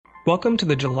Welcome to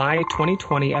the July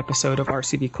 2020 episode of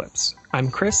RCV Clips.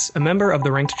 I'm Chris, a member of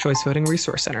the Ranked Choice Voting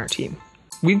Resource Center team.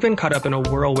 We've been caught up in a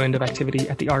whirlwind of activity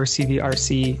at the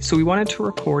RCVRC, so we wanted to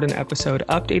record an episode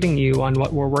updating you on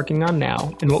what we're working on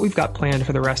now and what we've got planned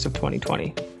for the rest of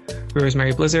 2020.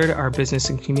 Rosemary Blizzard, our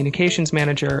Business and Communications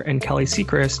Manager, and Kelly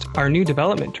Sechrist, our new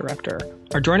Development Director,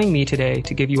 are joining me today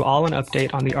to give you all an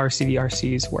update on the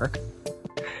RCVRC's work.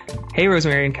 Hey,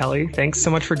 Rosemary and Kelly, thanks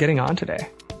so much for getting on today.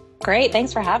 Great,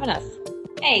 thanks for having us.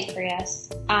 Hey, Chris.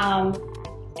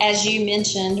 As you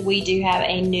mentioned, we do have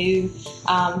a new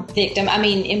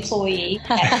employee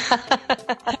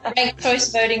at Ranked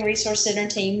Choice Voting Resource Center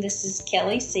team. This is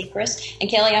Kelly Sechrist. And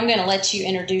Kelly, I'm going to let you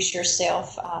introduce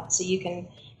yourself so you can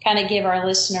kind of give our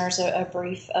listeners a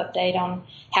brief update on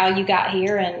how you got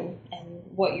here and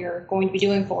what you're going to be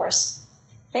doing for us.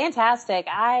 Fantastic.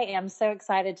 I am so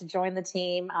excited to join the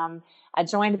team. I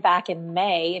joined back in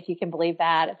May, if you can believe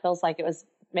that. It feels like it was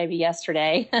maybe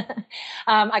yesterday.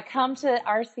 I come to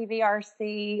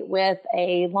RCVRC with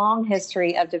a long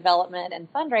history of development and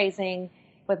fundraising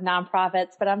with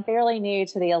nonprofits, but I'm fairly new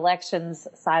to the elections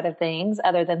side of things,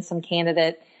 other than some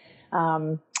candidate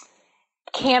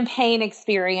campaign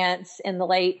experience in the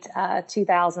late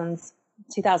 2000s,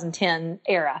 2010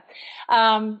 era.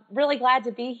 Really glad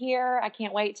to be here. I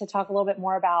can't wait to talk a little bit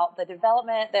more about the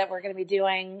development that we're going to be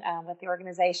doing with the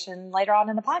organization later on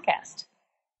in the podcast.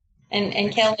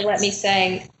 And Kelly, let me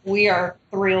say, we are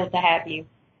thrilled to have you.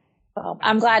 Well,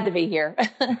 I'm glad to be here.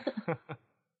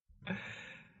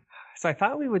 So I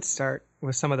thought we would start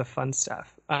with some of the fun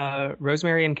stuff.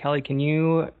 Rosemary and Kelly, can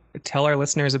you tell our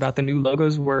listeners about the new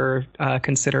logos we're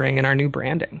considering and our new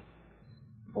branding?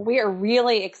 We are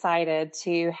really excited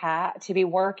to be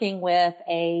working with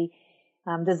a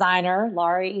designer,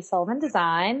 Laurie E. Sullivan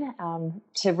Design,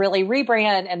 to really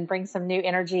rebrand and bring some new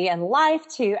energy and life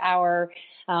to our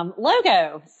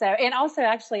logo. So, and also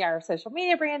actually our social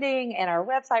media branding and our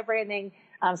website branding.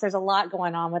 So there's a lot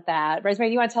going on with that. Rosemary,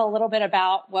 do you want to tell a little bit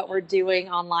about what we're doing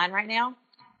online right now?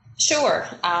 Sure.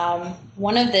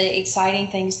 One of the exciting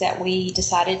things that we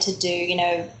decided to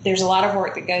do, there's a lot of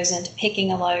work that goes into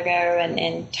picking a logo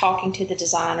and talking to the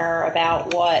designer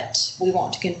about what we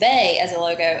want to convey as a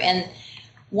logo. And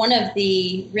one of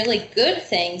the really good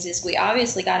things is we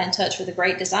obviously got in touch with a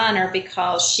great designer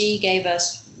because she gave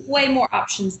us way more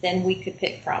options than we could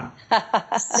pick from.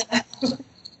 So,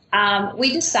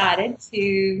 we decided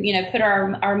to, put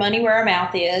our money where our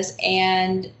mouth is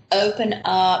and open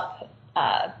up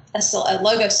a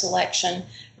logo selection,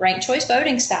 ranked choice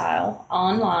voting style,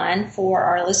 online for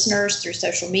our listeners through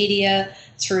social media,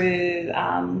 through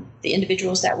the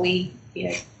individuals that we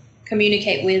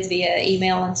communicate with via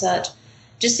email and such.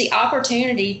 Just the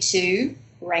opportunity to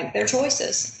rank their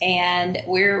choices, and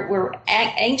we're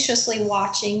anxiously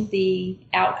watching the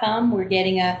outcome. We're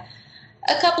getting a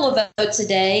couple of votes a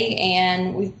day,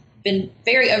 and we've been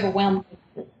very overwhelmed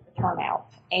with the turnout.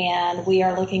 And we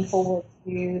are looking forward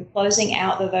to closing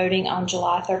out the voting on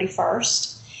July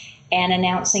 31st and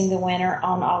announcing the winner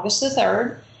on August the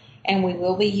 3rd. And we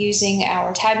will be using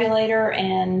our tabulator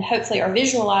and hopefully our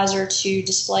visualizer to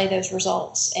display those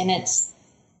results. And it's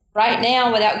right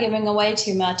now, without giving away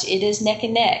too much, it is neck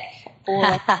and neck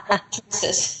for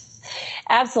choices.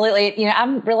 Absolutely.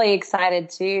 I'm really excited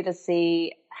too to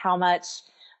see how much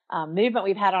movement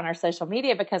we've had on our social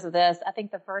media because of this. I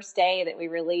think the first day that we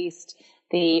released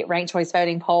the ranked choice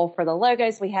voting poll for the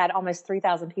logos, we had almost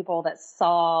 3,000 people that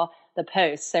saw the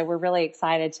post. So we're really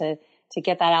excited to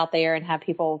get that out there and have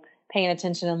people paying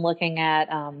attention and looking at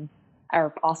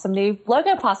our awesome new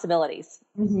logo possibilities.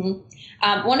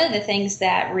 Mm-hmm. One of the things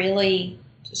that really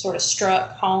sort of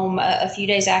struck home a few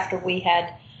days after we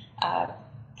had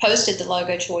posted the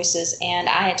logo choices, and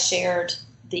I had shared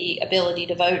the ability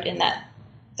to vote in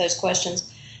those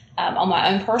questions on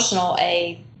my own personal,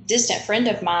 a distant friend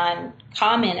of mine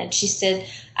commented. She said,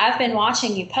 "I've been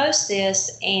watching you post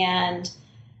this, and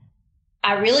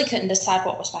I really couldn't decide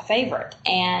what was my favorite.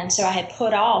 And so I had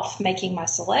put off making my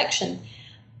selection.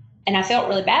 And I felt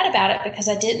really bad about it because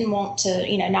I didn't want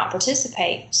to, not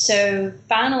participate. So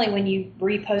finally, when you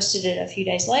reposted it a few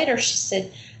days later, I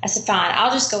said, fine,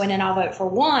 I'll just go in and I'll vote for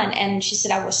one. And she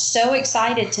said, I was so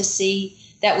excited to see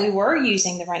that we were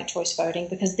using the ranked choice voting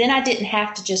because then I didn't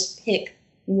have to just pick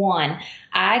one.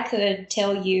 I could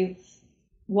tell you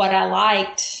what I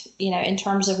liked, in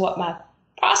terms of what my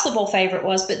possible favorite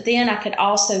was, but then I could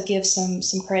also give some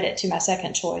credit to my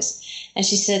second choice. And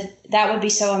she said that would be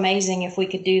so amazing if we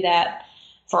could do that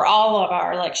for all of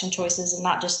our election choices and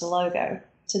not just the logo.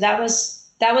 So that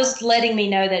was letting me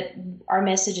know that our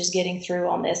message is getting through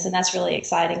on this, and that's really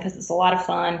exciting because it's a lot of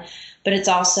fun, but it's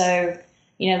also,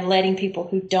 letting people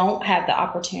who don't have the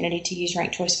opportunity to use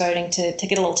ranked choice voting to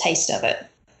get a little taste of it.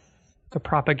 The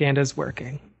propaganda's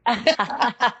working.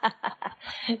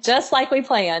 Just like we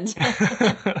planned.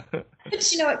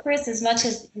 But you know what, Chris, as much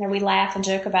as we laugh and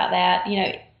joke about that,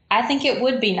 I think it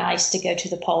would be nice to go to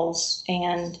the polls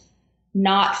and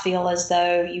not feel as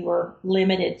though you were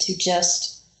limited to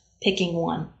just picking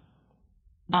one.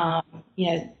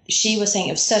 She was saying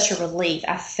it was such a relief.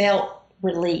 I felt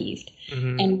relieved.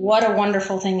 Mm-hmm. And what a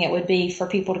wonderful thing it would be for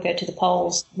people to go to the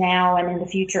polls now and in the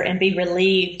future and be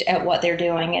relieved at what they're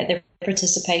doing, at their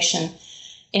participation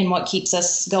in what keeps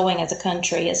us going as a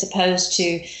country, as opposed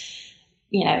to,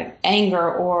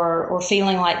 anger or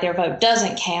feeling like their vote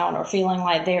doesn't count or feeling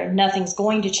like nothing's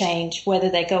going to change whether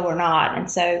they go or not. And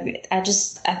so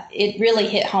it really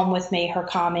hit home with me, her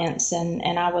comments,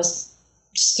 and I was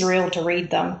just thrilled to read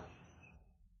them.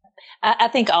 I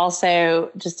think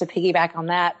also, just to piggyback on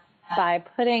that, by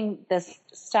putting this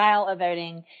style of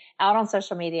voting out on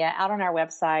social media, out on our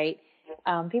website,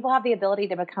 people have the ability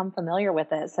to become familiar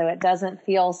with it. So it doesn't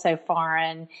feel so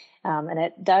foreign. And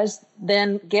it does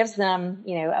then gives them,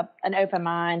 an open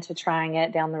mind to trying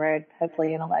it down the road,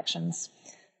 hopefully in elections.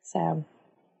 So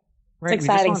it's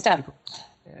exciting stuff.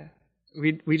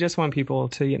 We just want people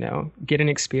to, get an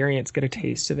experience, get a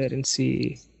taste of it, and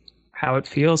see how it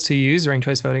feels to use ranked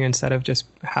choice voting instead of just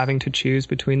having to choose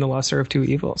between the lesser of two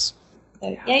evils.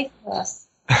 So, yay for us.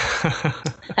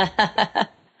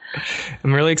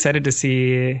 I'm really excited to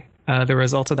see the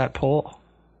results of that poll.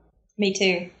 Me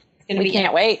too. We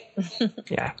can't wait.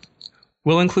 Yeah.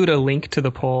 We'll include a link to the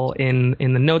poll in the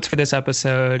notes for this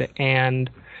episode,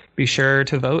 and be sure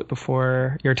to vote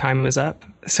before your time is up.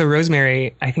 So,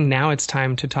 Rosemary, I think now it's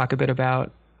time to talk a bit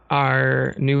about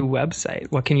our new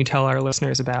website. What can you tell our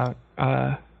listeners about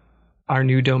our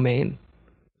new domain?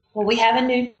 Well, we have a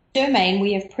new domain.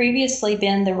 We have previously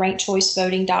been the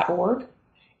rankedchoicevoting.org,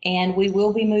 and we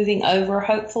will be moving over,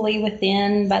 hopefully by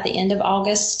the end of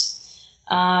August,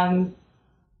 to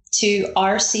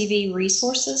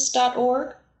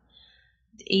rcvresources.org.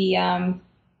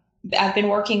 I've been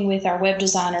working with our web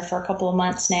designer for a couple of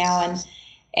months now,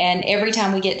 and every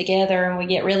time we get together and we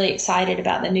get really excited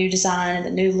about the new design and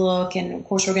the new look, and of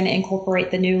course we're going to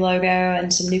incorporate the new logo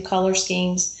and some new color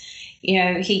schemes,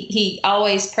 he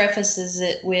always prefaces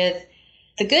it with,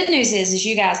 the good news is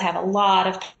you guys have a lot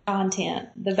of content.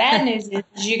 The bad news is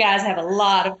you guys have a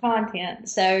lot of content.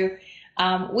 So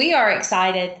we are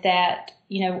excited that,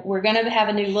 we're going to have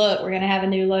a new look. We're going to have a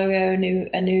new logo, a new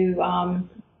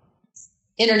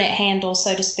internet handle,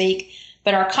 so to speak.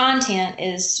 But our content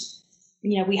is,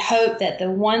 we hope that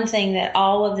the one thing that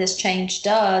all of this change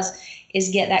does is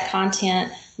get that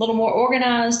content a little more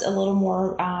organized, a little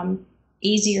more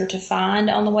easier to find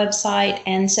on the website,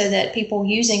 and so that people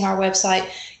using our website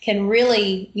can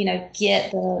really,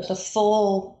 get the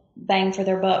full bang for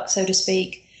their buck, so to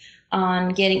speak,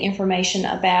 on getting information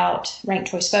about ranked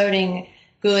choice voting,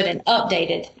 good and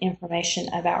updated information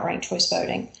about ranked choice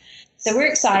voting. So we're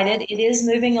excited. It is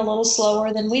moving a little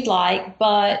slower than we'd like,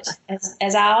 but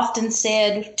as I often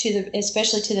said,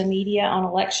 especially to the media on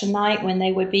election night, when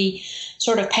they would be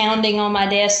sort of pounding on my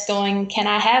desk going, "Can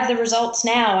I have the results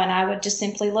now?" And I would just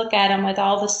simply look at them with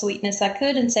all the sweetness I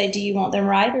could and say, "Do you want them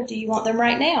right or do you want them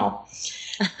right now?"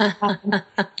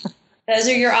 Those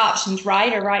are your options,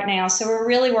 right or right now. So we're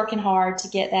really working hard to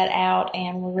get that out,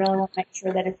 and we really want to make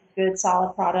sure that it's a good,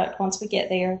 solid product once we get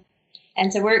there.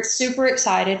 And so we're super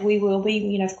excited. We will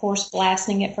be, of course,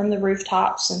 blasting it from the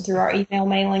rooftops and through our email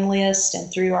mailing list and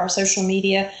through our social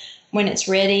media when it's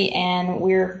ready. And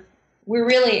we're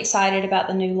really excited about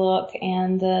the new look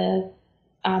and the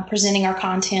presenting our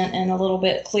content in a little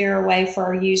bit clearer way for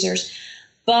our users.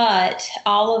 But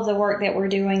all of the work that we're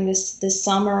doing this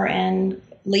summer and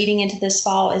leading into this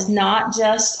fall is not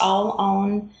just all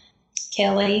on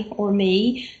Kelly or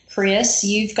me. Chris,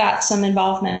 you've got some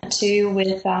involvement too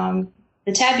with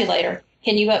the tabulator.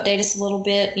 Can you update us a little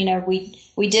bit?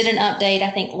 We did an update, I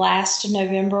think, last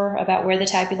November about where the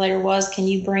tabulator was. Can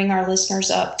you bring our listeners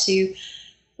up to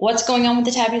what's going on with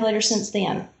the tabulator since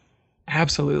then?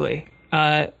 Absolutely.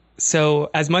 So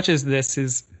as much as this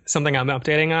is something I'm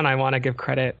updating on, I want to give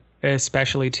credit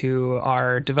especially to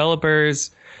our developers,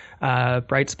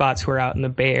 Bright Spots, who are out in the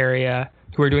Bay Area,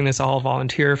 who are doing this all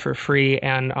volunteer for free,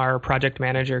 and our project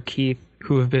manager, Keith,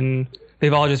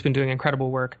 they've all just been doing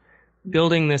incredible work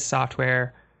building this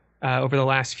software over the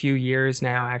last few years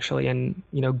now, actually, and,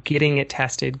 getting it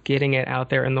tested, getting it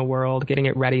out there in the world, getting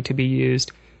it ready to be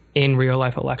used in real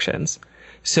life elections.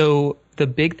 So the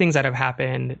big things that have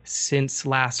happened since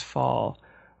last fall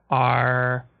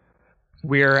are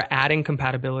we're adding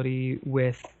compatibility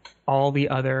with all the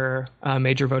other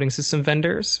major voting system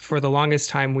vendors. For the longest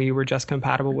time, we were just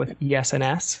compatible with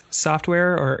ES&S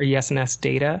software or ES&S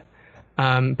data,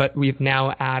 but we've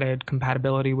now added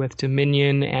compatibility with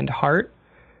Dominion and Hart,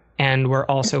 and we're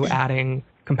also adding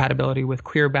compatibility with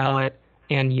ClearBallot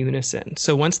and Unison.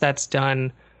 So once that's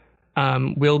done,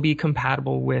 we'll be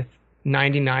compatible with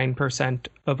 99%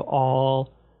 of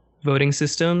all voting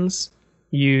systems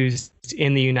used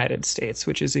in the United States,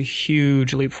 which is a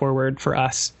huge leap forward for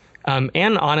us.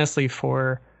 And honestly,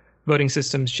 for voting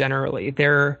systems generally.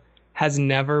 There has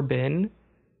never been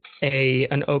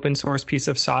an open source piece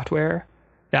of software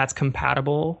that's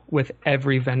compatible with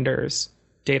every vendor's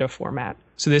data format.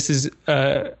 So this is,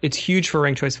 it's huge for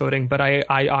ranked choice voting, but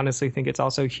I honestly think it's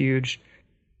also huge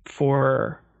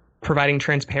for providing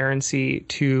transparency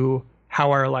to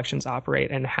how our elections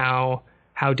operate and how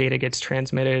data gets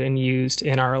transmitted and used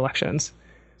in our elections.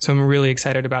 So I'm really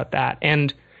excited about that.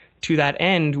 And to that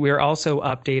end, we're also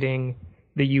updating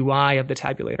the UI of the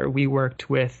tabulator. We worked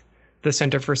with the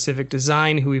Center for Civic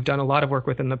Design, who we've done a lot of work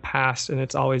with in the past, and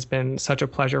it's always been such a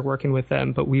pleasure working with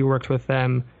them. But we worked with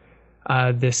them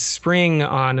this spring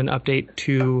on an update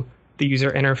to the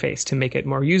user interface to make it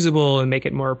more usable and make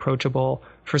it more approachable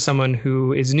for someone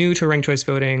who is new to ranked choice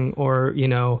voting, or, you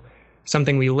know,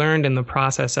 something we learned in the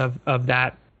process of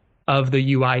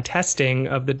the UI testing,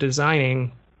 of the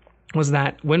designing, was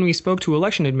that when we spoke to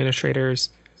election administrators,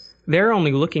 they're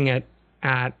only looking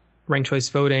at ranked choice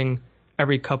voting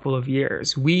every couple of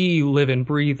years. We live and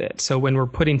breathe it. So when we're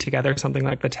putting together something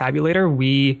like the tabulator,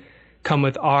 we come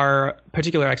with our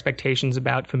particular expectations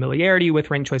about familiarity with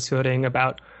ranked choice voting,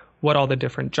 about what all the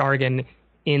different jargon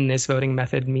in this voting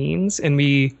method means. And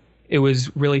it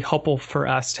was really helpful for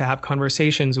us to have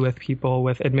conversations with people,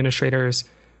 with administrators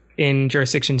in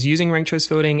jurisdictions using ranked choice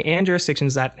voting and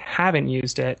jurisdictions that haven't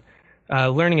used it,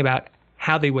 learning about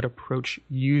how they would approach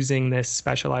using this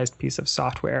specialized piece of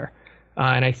software.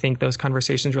 And I think those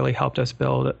conversations really helped us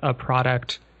build a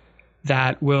product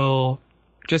that will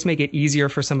just make it easier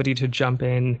for somebody to jump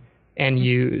in and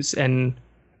use, and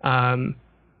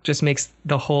just makes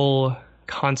the whole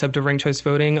concept of ranked choice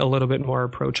voting a little bit more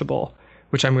approachable,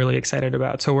 which I'm really excited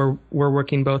about. So we're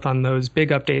working both on those big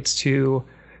updates to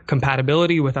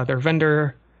compatibility with other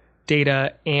vendor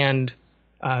data and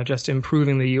just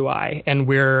improving the UI. And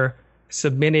we're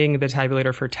submitting the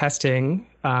tabulator for testing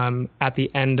at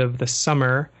the end of the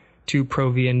summer to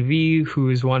ProVNV, who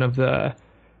is one of the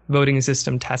voting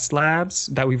system test labs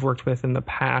that we've worked with in the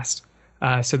past.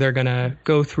 So they're going to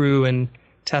go through and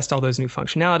test all those new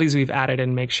functionalities we've added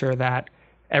and make sure that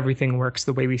everything works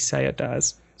the way we say it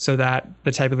does, so that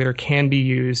the tabulator can be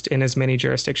used in as many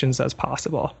jurisdictions as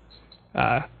possible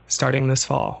starting this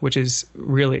fall, which is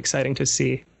really exciting to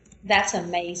see. That's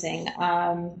amazing,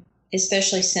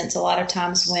 especially since a lot of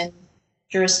times when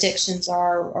jurisdictions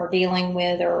are dealing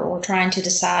with or trying to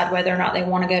decide whether or not they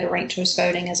want to go to ranked choice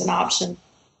voting as an option,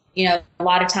 you know, a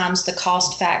lot of times the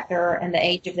cost factor and the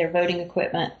age of their voting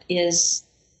equipment is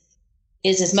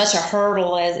as much a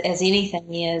hurdle as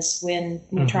anything is when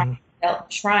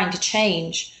trying to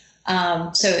change.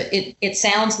 So it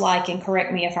sounds like, and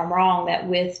correct me if I'm wrong, that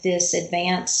with this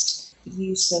advanced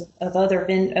use of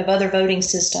other voting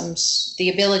systems, the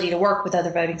ability to work with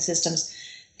other voting systems,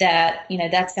 that, you know,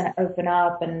 that's going to open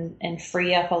up and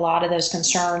free up a lot of those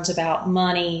concerns about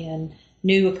money and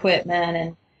new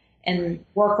equipment and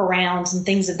workarounds and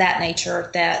things of that nature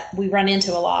that we run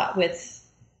into a lot with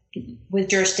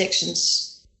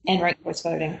jurisdictions and ranked choice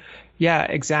voting. Yeah,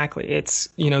 exactly. It's,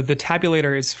 you know, the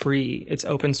tabulator is free. It's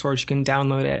open source. You can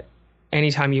download it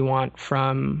anytime you want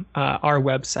from our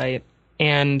website.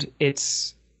 And it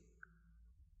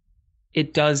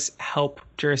does help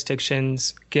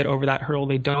jurisdictions get over that hurdle.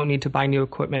 They don't need to buy new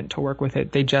equipment to work with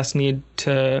it. They just need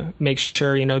to make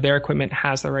sure, you know, their equipment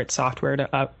has the right software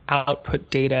to output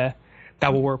data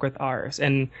that will work with ours.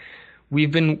 And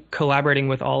we've been collaborating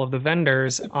with all of the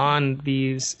vendors on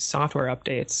these software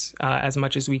updates as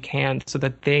much as we can, so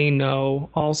that they know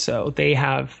also, they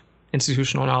have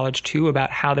institutional knowledge too about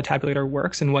how the tabulator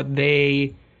works and what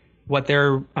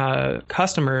their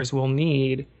customers will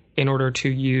need in order to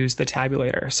use the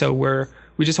tabulator. So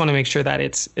we just want to make sure that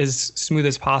it's as smooth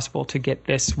as possible to get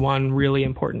this one really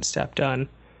important step done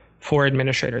for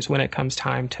administrators when it comes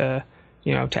time to,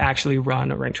 you know, to actually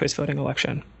run a ranked choice voting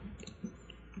election.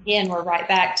 Again, we're right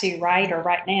back to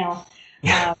right now.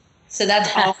 So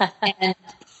that's awesome. And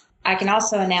I can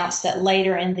also announce that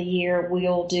later in the year,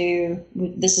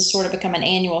 this has sort of become an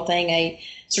annual thing, a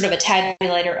sort of a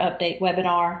tabulator update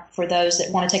webinar for those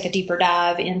that want to take a deeper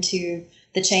dive into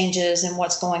the changes and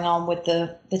what's going on with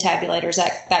the tabulator. Is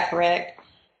that correct?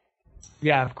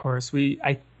 Yeah, of course.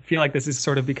 feel like this is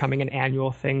sort of becoming an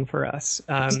annual thing for us.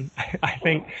 I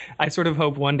think I sort of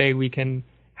hope one day we can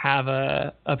have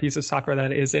a piece of software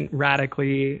that isn't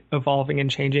radically evolving and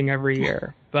changing every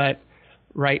year. But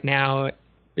right now,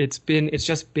 it's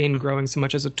just been growing so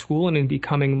much as a tool and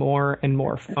becoming more and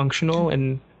more functional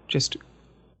and just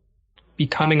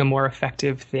becoming a more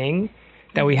effective thing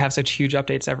that we have such huge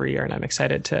updates every year. And I'm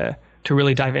excited to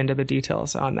really dive into the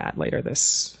details on that later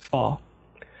this fall.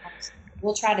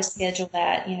 We'll try to schedule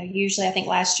that. Usually I think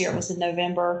last year it was in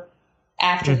November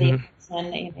after the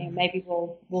and maybe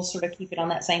we'll sort of keep it on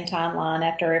that same timeline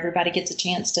after everybody gets a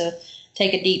chance to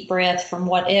take a deep breath from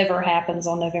whatever happens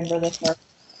on November the 3rd.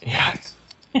 Yes.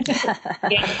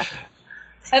 Yeah.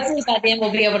 Hopefully by then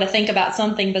we'll be able to think about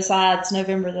something besides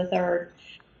November the 3rd.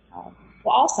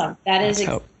 Well, awesome. That is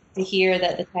exciting to hear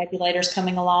that the tabulator is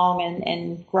coming along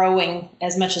and growing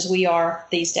as much as we are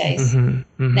these days.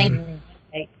 Thank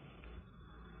you.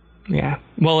 Yeah.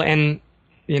 Well, and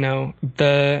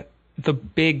the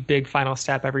big final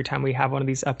step every time we have one of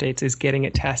these updates is getting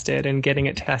it tested, and getting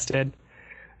it tested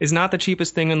is not the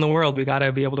cheapest thing in the world. We got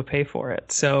to be able to pay for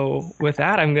it. So with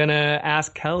that, I'm going to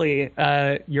ask Kelly,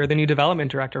 you're the new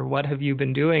development director. What have you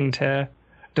been doing to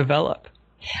develop?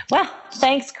 Well,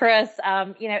 thanks, Chris.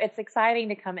 It's exciting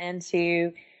to come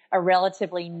into a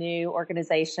relatively new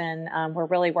organization. We're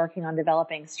really working on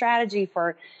developing strategy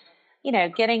for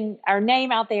getting our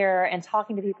name out there and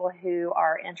talking to people who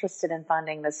are interested in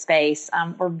funding the space.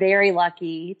 We're very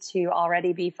lucky to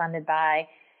already be funded by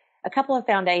a couple of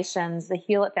foundations, the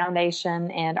Hewlett Foundation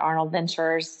and Arnold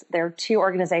Ventures. They're two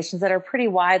organizations that are pretty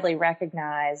widely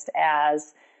recognized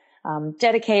as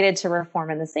dedicated to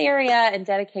reform in this area and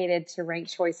dedicated to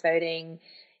ranked choice voting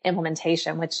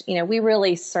implementation, which, we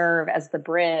really serve as the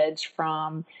bridge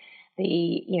from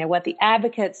what the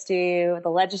advocates do, the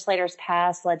legislators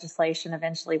pass legislation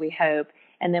eventually, we hope,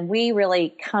 and then we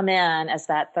really come in as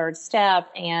that third step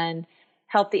and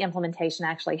help the implementation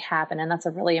actually happen. And that's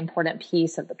a really important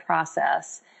piece of the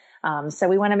process. So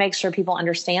we want to make sure people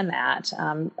understand that.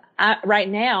 Right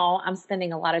now, I'm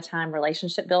spending a lot of time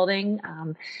relationship building.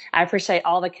 I appreciate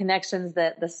all the connections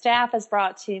that the staff has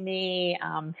brought to me.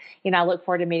 I look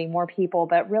forward to meeting more people,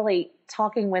 but really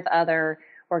talking with other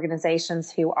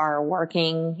organizations who are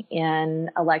working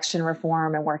in election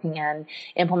reform and working in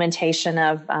implementation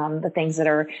of the things that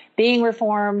are being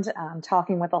reformed,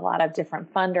 talking with a lot of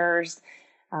different funders,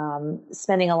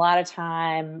 spending a lot of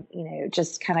time,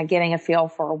 just kind of getting a feel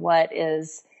for what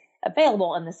is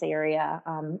available in this area.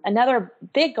 Another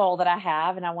big goal that I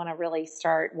have, and I want to really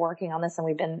start working on this, and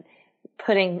we've been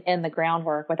putting in the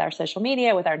groundwork with our social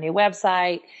media, with our new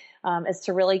website, is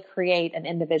to really create an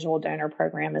individual donor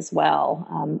program as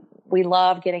well. We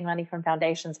love getting money from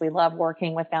foundations. We love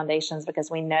working with foundations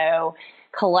because we know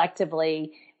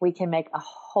collectively we can make a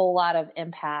whole lot of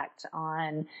impact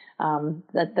on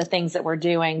the things that we're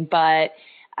doing. But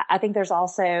I think there's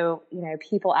also,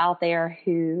 people out there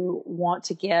who want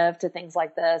to give to things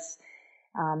like this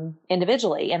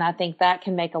individually. And I think that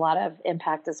can make a lot of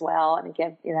impact as well. And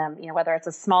give them, whether it's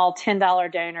a small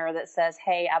 $10 donor that says,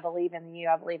 hey, I believe in you,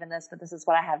 I believe in this, but this is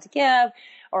what I have to give,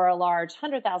 or a large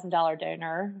 $100,000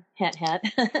 donor, hint,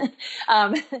 hint.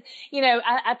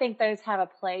 I think those have a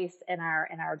place in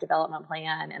our development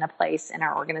plan and a place in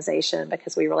our organization,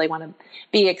 because we really want to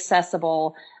be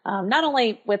accessible, not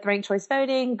only with ranked choice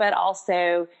voting, but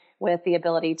also with the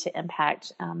ability to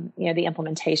impact, the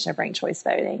implementation of ranked choice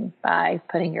voting by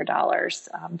putting your dollars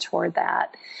toward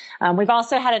that. We've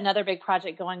also had another big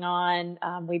project going on.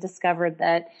 We discovered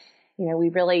that, we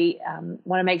really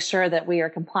want to make sure that we are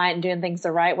compliant and doing things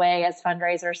the right way as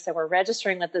fundraisers. So we're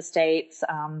registering with the states.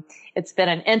 It's been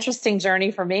an interesting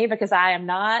journey for me because I am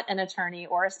not an attorney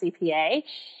or a CPA,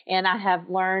 and I have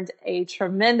learned a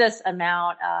tremendous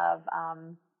amount of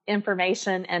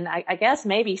information and I guess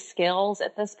maybe skills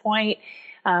at this point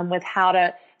with how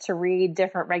to read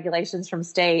different regulations from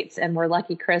states. And we're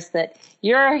lucky, Chris, that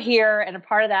you're here and a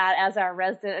part of that as our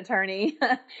resident attorney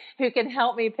who can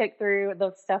help me pick through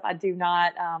the stuff I do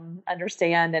not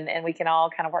understand, and we can all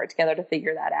kind of work together to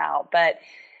figure that out. But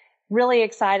really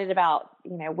excited about,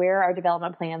 where our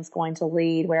development plan is going to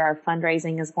lead, where our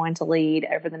fundraising is going to lead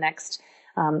over the next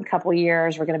couple of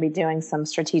years. We're going to be doing some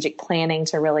strategic planning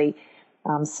to really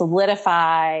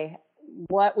solidify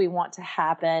what we want to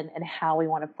happen and how we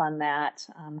want to fund that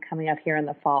coming up here in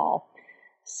the fall.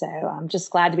 So I'm just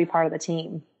glad to be part of the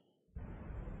team.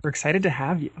 We're excited to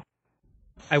have you.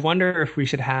 I wonder if we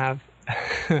should have,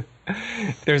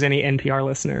 if there's any NPR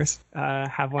listeners,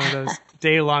 have one of those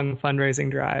day-long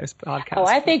fundraising drives podcasts. Oh,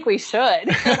 I think we should.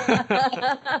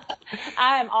 I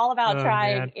am all about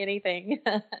trying anything.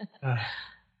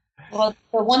 Well,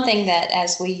 the one thing that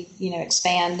as we,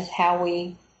 expand how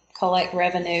we collect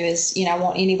revenue is, I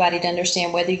want anybody to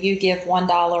understand whether you give $1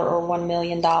 or $1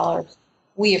 million,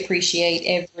 we appreciate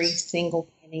every single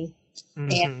penny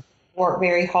and work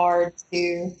very hard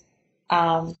to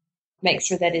make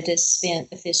sure that it is spent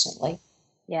efficiently.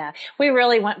 Yeah, we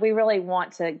really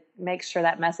want to make sure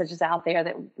that message is out there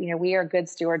that, we are good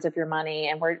stewards of your money,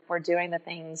 and we're doing the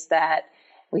things that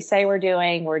we say we're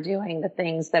doing. We're doing the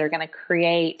things that are going to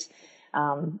create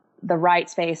the right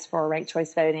space for ranked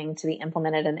choice voting to be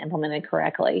implemented and implemented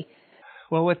correctly.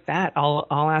 Well, with that, I'll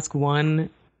ask one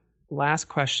last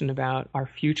question about our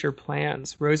future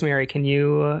plans. Rosemary, can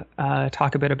you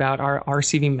talk a bit about our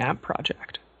RCV map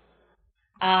project?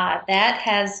 That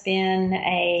has been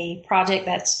a project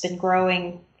that's been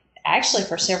growing actually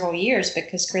for several years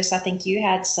because, Chris, I think you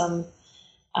had some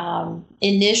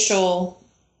initial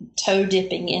toe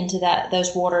dipping into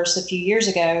those waters a few years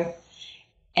ago.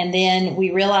 And then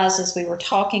we realized as we were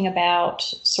talking about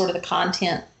sort of the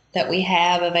content that we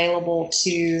have available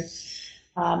to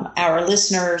our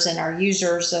listeners and our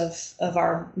users of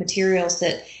our materials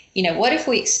that, what if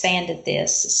we expanded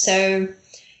this? So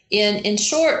in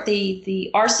short,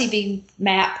 the RCV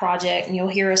MAP project, and you'll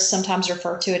hear us sometimes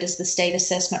refer to it as the State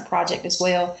Assessment Project as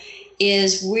well,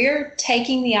 is we're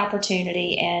taking the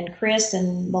opportunity, and Chris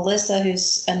and Melissa,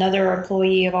 who's another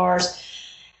employee of ours,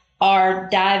 are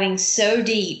diving so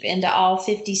deep into all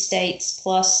 50 states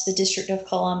plus the District of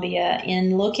Columbia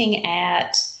in looking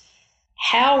at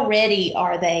how ready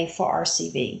are they for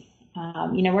RCV.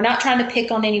 We're not trying to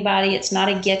pick on anybody. It's not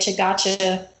a getcha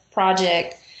gotcha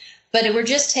project. But we're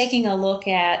just taking a look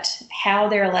at how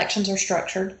their elections are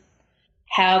structured,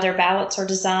 how their ballots are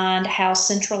designed, how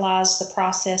centralized the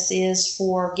process is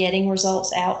for getting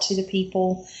results out to the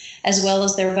people, as well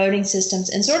as their voting systems,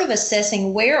 and sort of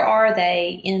assessing where are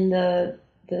they in the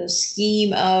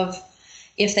scheme of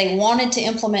if they wanted to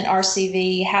implement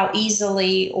RCV, how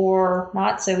easily or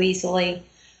not so easily,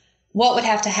 what would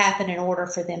have to happen in order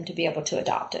for them to be able to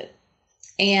adopt it.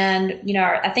 And,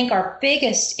 I think our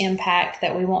biggest impact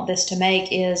that we want this to make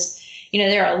is,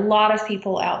 there are a lot of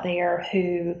people out there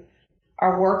who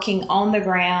are working on the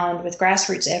ground with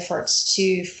grassroots efforts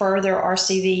to further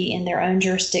RCV in their own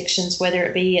jurisdictions, whether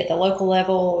it be at the local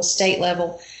level or state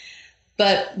level.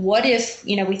 But what if,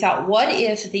 we thought, what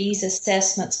if these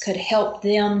assessments could help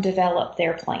them develop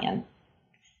their plan,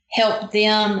 help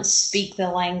them speak the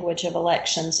language of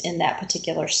elections in that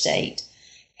particular state?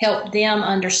 Help them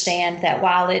understand that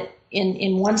while it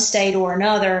in one state or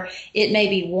another, it may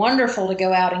be wonderful to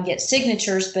go out and get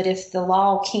signatures, but if the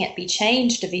law can't be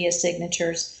changed via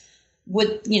signatures,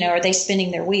 are they spinning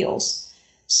their wheels?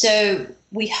 So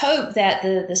we hope that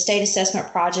the State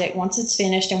Assessment Project, once it's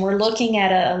finished, and we're looking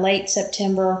at a late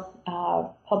September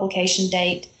publication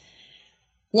date,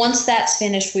 once that's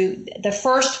finished, the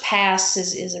first pass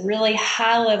is a really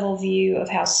high-level view of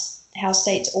how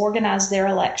states organize their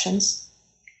elections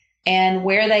and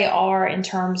where they are in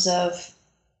terms of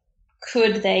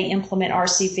could they implement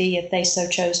RCV if they so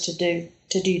chose to do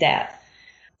that.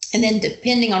 And then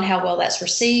depending on how well that's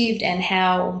received and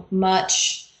how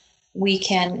much we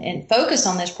can focus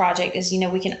on this project is,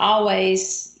 we can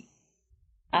always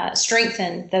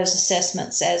strengthen those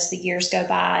assessments as the years go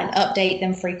by and update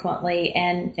them frequently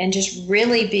and just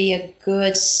really be a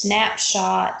good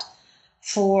snapshot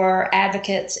for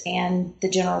advocates and the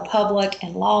general public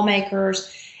and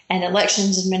lawmakers and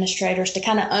elections administrators to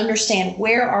kind of understand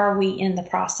where are we in the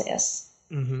process.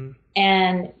 Mm-hmm.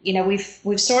 And,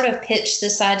 we've sort of pitched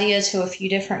this idea to a few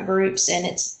different groups, and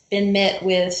it's been met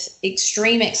with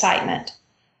extreme excitement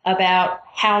about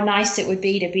how nice it would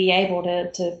be to be able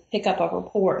to pick up a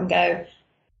report and go,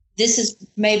 this is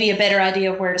maybe a better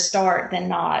idea of where to start than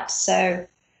not. So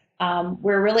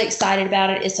we're really excited about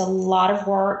it. It's a lot of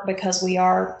work because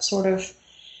we're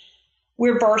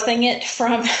birthing it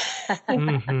from,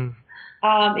 mm-hmm.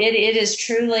 It is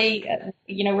truly,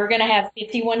 we're going to have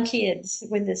 51 kids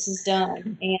when this is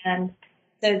done. And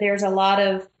so there's a lot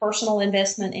of personal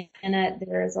investment in it.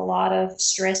 There's a lot of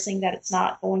stressing that it's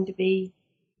not going to be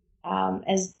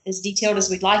as detailed as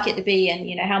we'd like it to be,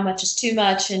 and, how much is too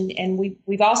much. And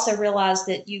we've also realized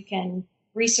that you can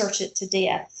research it to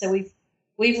death. So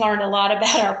we've learned a lot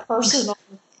about our personal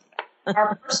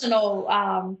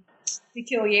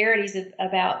peculiarities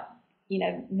about,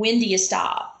 when do you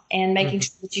stop, and making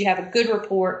sure that you have a good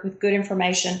report with good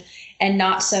information and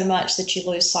not so much that you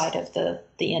lose sight of the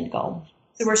end goal.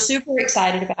 So we're super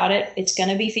excited about it. It's going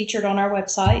to be featured on our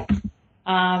website.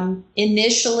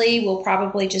 Initially, we'll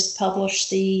probably just publish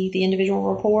the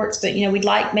individual reports, but, we'd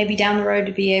like maybe down the road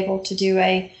to be able to do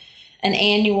an an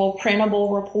annual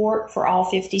printable report for all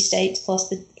 50 states plus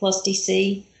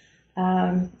DC.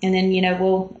 And then,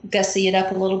 we'll gussy it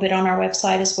up a little bit on our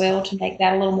website as well to make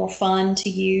that a little more fun to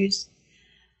use.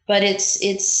 But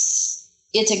it's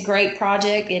a great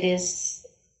project.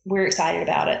 We're excited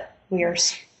about it. We are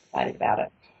so excited about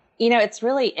it. It's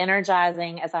really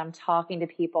energizing as I'm talking to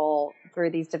people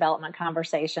through these development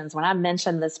conversations. When I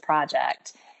mention this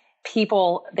project,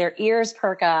 people, their ears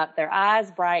perk up, their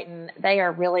eyes brighten. They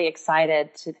are really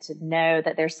excited to know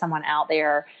that there's someone out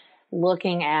there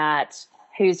looking at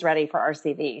who's ready for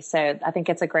RCV. So I think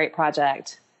it's a great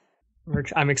project.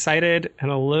 I'm excited and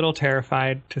a little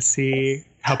terrified to see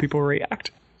how people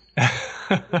react.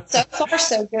 So far,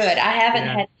 so good. I haven't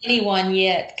had anyone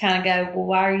yet kind of go, well,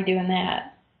 why are you doing that?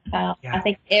 I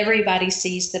think everybody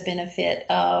sees the benefit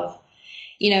of,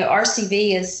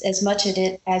 RCV is as much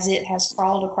as it has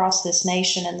crawled across this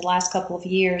nation in the last couple of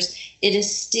years. It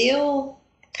is still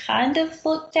kind of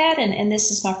looked at, and this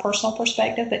is my personal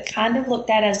perspective, but kind of looked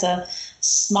at as a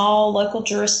small local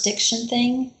jurisdiction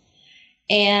thing.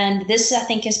 And this, I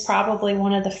think, is probably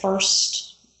one of the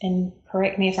first, and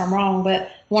correct me if I'm wrong,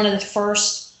 but one of the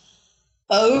first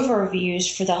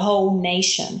overviews for the whole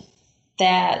nation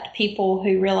that people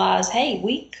who realize, hey,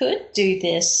 we could do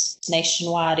this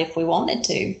nationwide if we wanted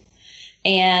to.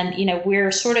 And,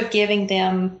 we're sort of giving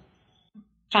them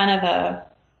kind of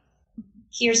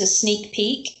here's a sneak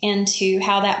peek into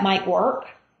how that might work.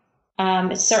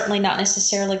 It's certainly not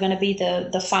necessarily going to be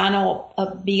the final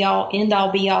be-all,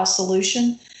 end-all, be-all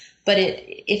solution, but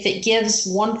if it gives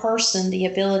one person the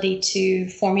ability to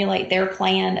formulate their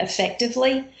plan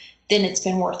effectively, then it's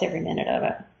been worth every minute of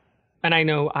it. And I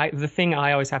know the thing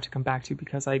I always have to come back to,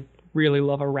 because I really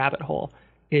love a rabbit hole,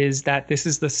 is that this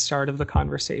is the start of the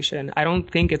conversation. I don't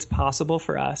think it's possible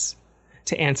for us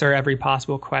to answer every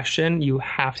possible question you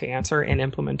have to answer in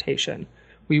implementation.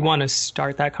 We want to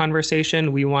start that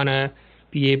conversation. We want to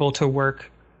be able to work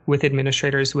with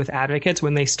administrators, with advocates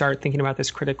when they start thinking about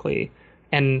this critically,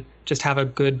 and just have a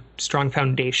good, strong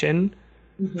foundation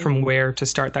from where to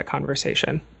start that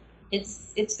conversation.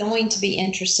 It's going to be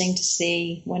interesting to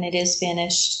see when it is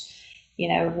finished,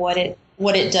 what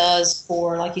it does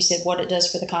for, like you said, what it does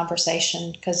for the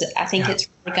conversation. Because I think it's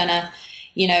really gonna,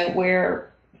 where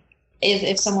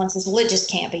if someone says, well, it just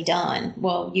can't be done.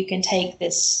 Well, you can take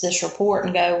this report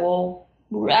and go,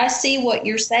 well, I see what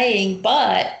you're saying,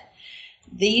 but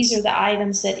these are the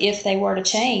items that if they were to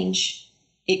change,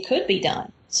 it could be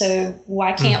done. So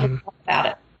why can't we talk about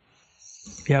it?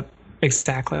 Yep,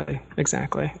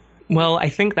 exactly. Well, I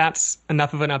think that's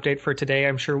enough of an update for today.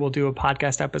 I'm sure we'll do a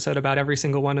podcast episode about every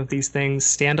single one of these things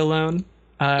standalone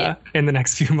in the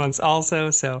next few months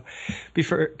also. So be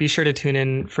sure to tune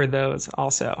in for those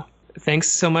also.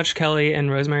 Thanks so much, Kelly and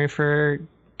Rosemary, for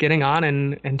getting on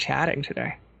and chatting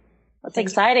today. It's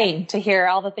exciting to hear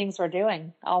all the things we're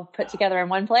doing all put together in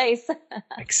one place.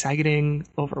 Exciting,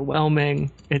 overwhelming.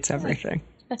 It's everything.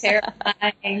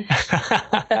 Terrifying.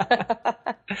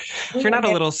 If you're not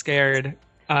a little scared,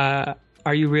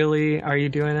 are you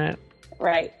doing it?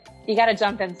 Right. You got to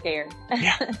jump in scared.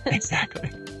 Yeah, exactly.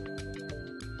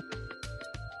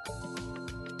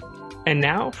 And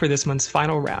now for this month's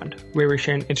final round, where we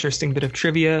share an interesting bit of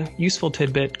trivia, useful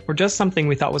tidbit, or just something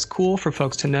we thought was cool for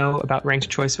folks to know about ranked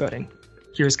choice voting.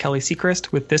 Here's Kelly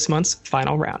Sechrist with this month's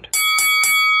final round.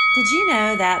 Did you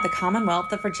know that the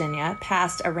Commonwealth of Virginia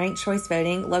passed a ranked choice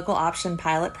voting local option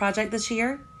pilot project this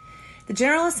year? The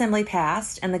General Assembly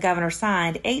passed and the governor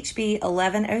signed HB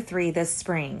 1103 this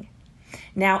spring.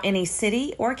 Now, any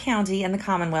city or county in the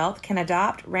Commonwealth can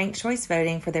adopt ranked choice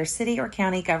voting for their city or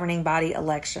county governing body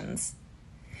elections.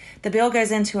 The bill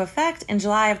goes into effect in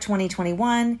July of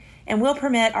 2021 and will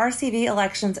permit RCV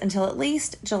elections until at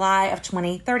least July of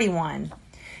 2031.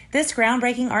 This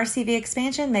groundbreaking RCV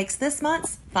expansion makes this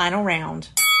month's final round.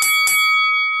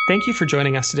 Thank you for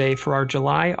joining us today for our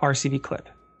July RCV clip.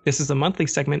 This is a monthly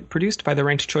segment produced by the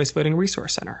Ranked Choice Voting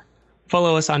Resource Center.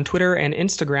 Follow us on Twitter and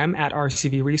Instagram at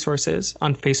RCV Resources,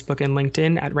 on Facebook and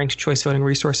LinkedIn at Ranked Choice Voting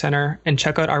Resource Center, and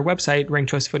check out our website,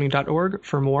 rankedchoicevoting.org,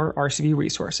 for more RCV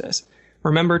resources.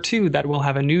 Remember, too, that we'll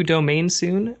have a new domain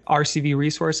soon,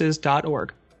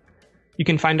 rcvresources.org. You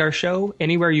can find our show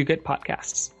anywhere you get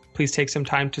podcasts. Please take some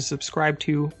time to subscribe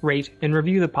to, rate, and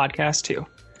review the podcast, too.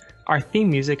 Our theme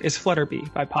music is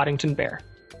Flutterbee by Poddington Bear.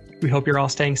 We hope you're all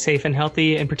staying safe and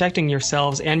healthy and protecting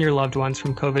yourselves and your loved ones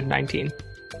from COVID-19.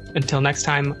 Until next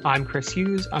time, I'm Chris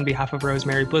Hughes on behalf of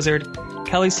Rosemary Blizzard,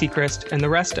 Kelly Sechrist, and the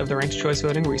rest of the Ranked Choice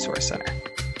Voting Resource Center.